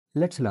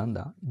Let's learn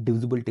the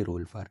divisibility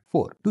rule for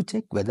 4. To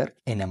check whether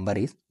a number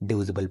is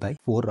divisible by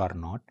 4 or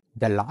not,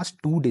 the last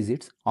two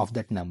digits of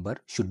that number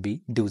should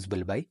be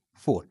divisible by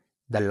 4.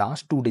 The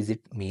last two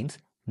digits means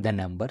the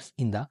numbers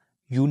in the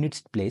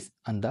units place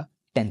and the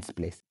tens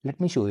place. Let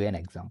me show you an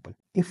example.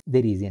 If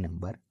there is a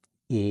number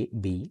A,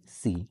 B,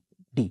 C,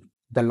 D,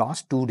 the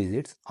last two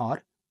digits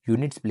are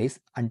units place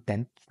and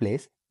tens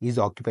place is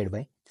occupied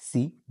by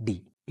C,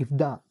 D. If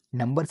the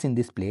numbers in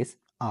this place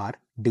are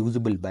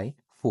divisible by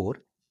 4,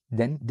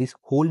 then this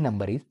whole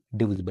number is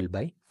divisible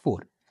by 4.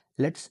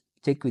 Let's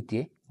check with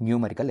a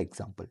numerical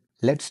example.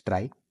 Let's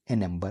try a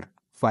number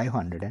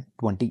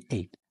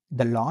 528.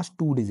 The last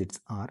two digits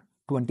are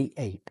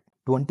 28.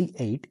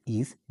 28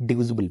 is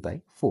divisible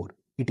by 4.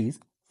 It is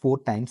 4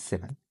 times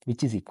 7,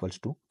 which is equals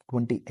to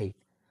 28.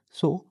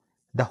 So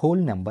the whole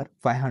number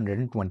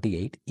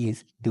 528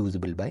 is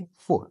divisible by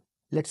 4.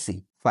 Let's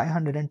see.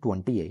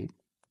 528,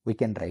 we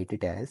can write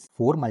it as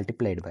 4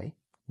 multiplied by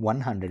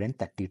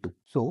 132.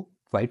 So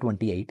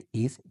 528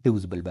 is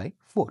divisible by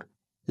 4.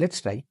 Let's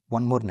try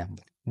one more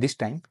number. This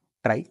time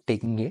try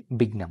taking a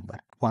big number,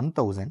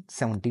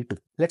 1072.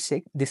 Let's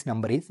check this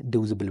number is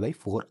divisible by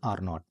 4 or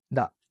not.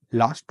 The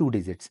last two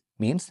digits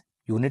means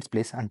units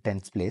place and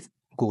tens place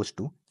goes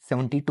to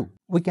 72.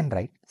 We can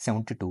write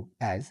 72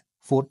 as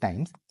 4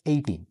 times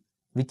 18,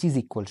 which is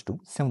equals to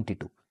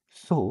 72.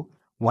 So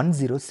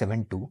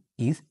 1072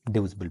 is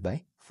divisible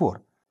by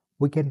 4.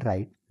 We can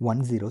write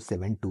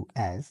 1072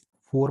 as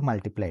 4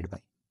 multiplied by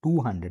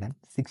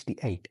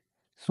 268.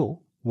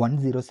 So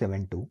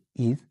 1072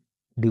 is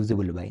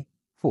divisible by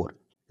 4.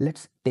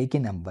 Let's take a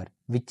number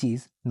which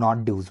is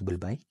not divisible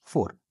by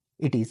 4.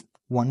 It is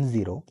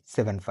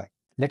 1075.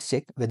 Let's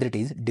check whether it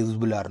is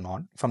divisible or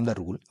not from the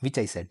rule which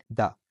I said.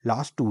 The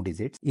last two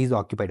digits is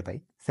occupied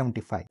by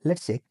 75.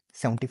 Let's check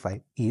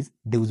 75 is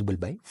divisible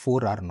by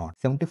 4 or not.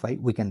 75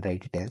 we can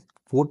write it as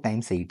 4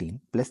 times 18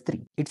 plus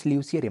 3. It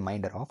leaves a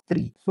remainder of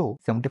 3. So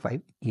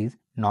 75 is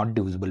not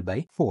divisible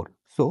by 4.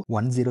 So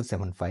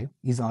 1075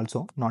 is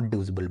also not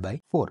divisible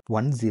by 4.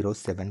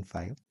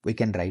 1075 we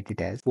can write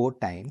it as 4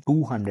 times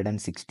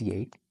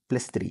 268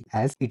 plus 3.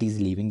 As it is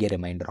leaving a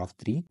remainder of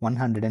 3,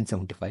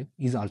 175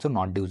 is also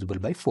not divisible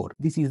by 4.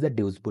 This is the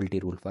divisibility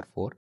rule for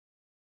 4.